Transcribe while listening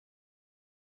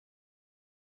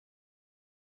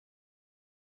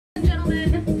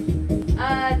Gentlemen,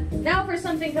 now for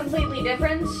something completely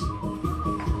different.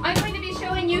 I'm going to be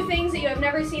showing you things that you have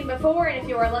never seen before, and if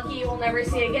you are lucky, you will never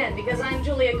see again, because I'm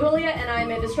Ghoulia and I'm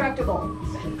indestructible.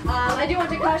 I do want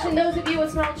to caution those of you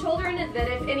with small children that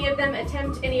if any of them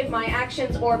attempt any of my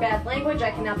actions or bad language,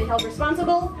 I cannot be held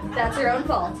responsible. That's your own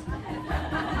fault.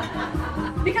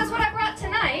 Because what I brought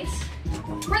tonight,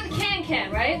 we're the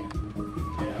CanCan, right?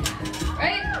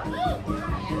 Right?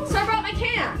 So I brought my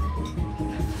can.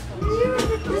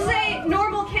 This is a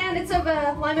normal can. It's of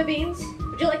lima beans.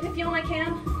 Would you like to feel my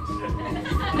can?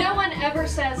 No one ever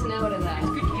says no to that.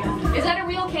 Good can. Is that a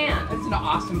real can? It's an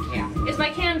awesome can. Is my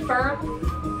can firm?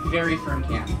 Very firm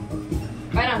can.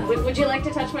 Right on. Would you like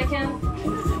to touch my can?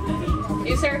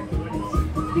 You, sir?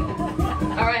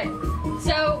 Alright.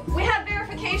 So, we have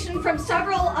verification from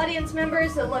several audience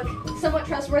members that look somewhat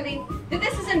trustworthy that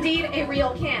this is indeed a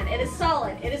real can. It is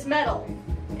solid. It is metal.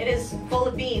 It is full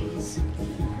of beans.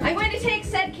 I'm going to take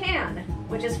said can,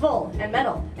 which is full and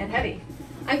metal and heavy.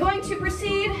 I'm going to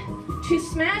proceed to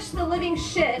smash the living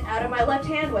shit out of my left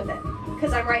hand with it.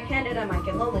 Because I'm right-handed, I might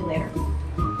get lonely later.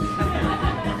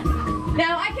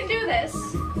 Now, I can do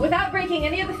this without breaking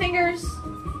any of the fingers,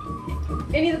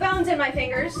 any of the bones in my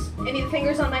fingers, any of the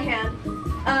fingers on my hand.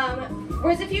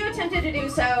 Whereas if you attempted to do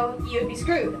so, you would be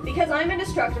screwed. Because I'm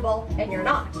indestructible, and you're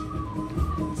not.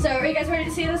 So, are you guys ready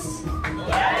to see this?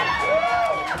 Yeah!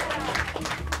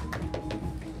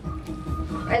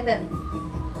 Right then.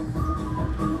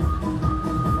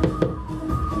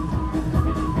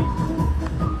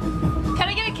 Can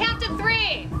I get a count to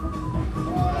 3?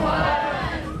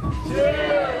 1, 2,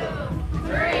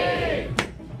 3.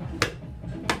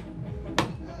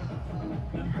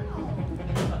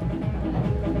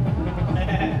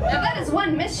 Now that is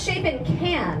one misshapen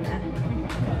can.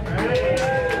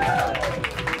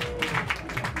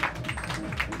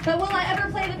 But will I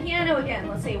ever play the piano again?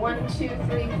 Let's see, 1, 2,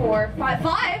 3, 4, 5.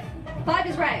 5? 5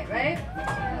 is right?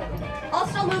 All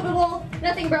still movable,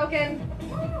 nothing broken,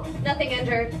 nothing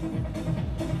injured.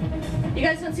 You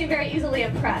guys don't seem very easily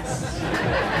impressed.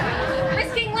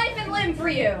 Risking life and limb for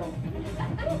you.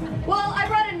 Well, I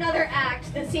brought another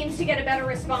act that seems to get a better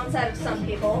response out of some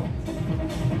people.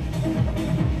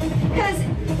 Because,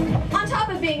 on top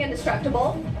of being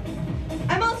indestructible,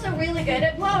 I'm also really good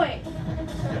at blowing.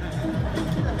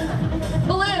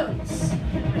 Balloons.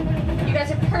 You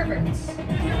guys are perverts.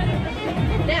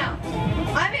 Now,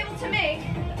 I'm able to make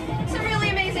some really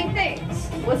amazing things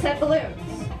with said balloons.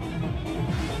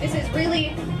 This is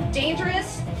really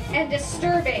dangerous and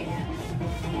disturbing.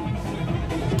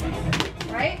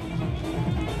 Right?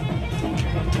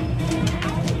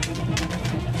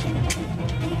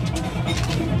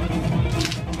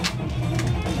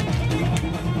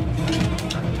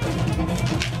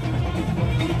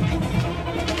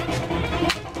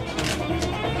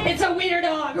 It's a wiener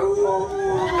dog! Ooh.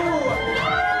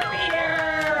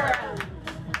 Wiener!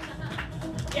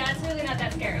 Yeah, it's really not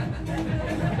that scary.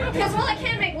 Because while I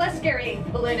can make less scary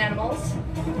balloon animals,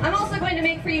 I'm also going to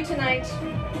make for you tonight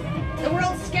the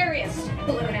world's scariest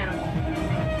balloon animal.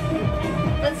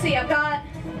 Let's see, I've got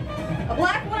a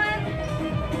black one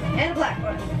and a black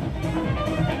one.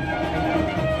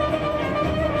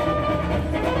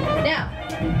 Now,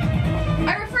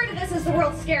 I refer to this as the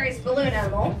world's scariest balloon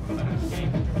animal,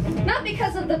 not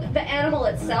because of the animal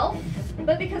itself,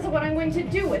 but because of what I'm going to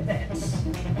do with it.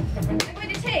 I'm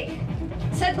going to take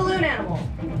said balloon animal.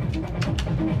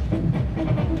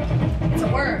 It's a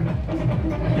worm.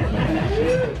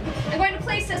 I'm going to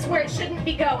place this where it shouldn't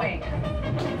be going.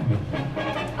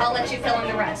 I'll let you fill in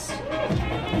the rest.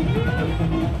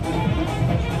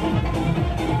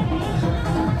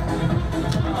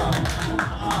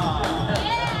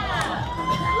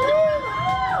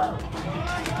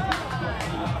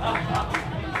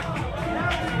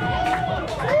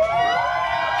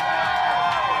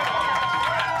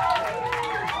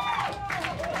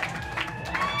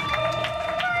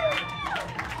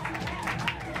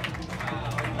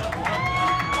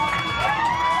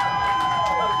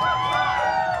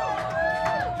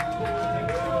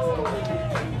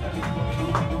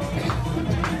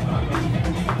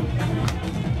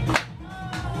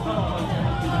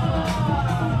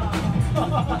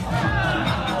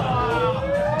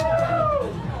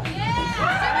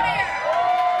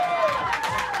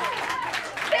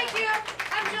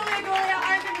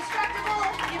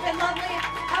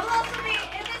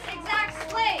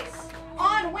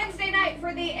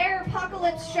 For the Air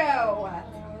Apocalypse show.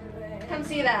 Come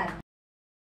see that.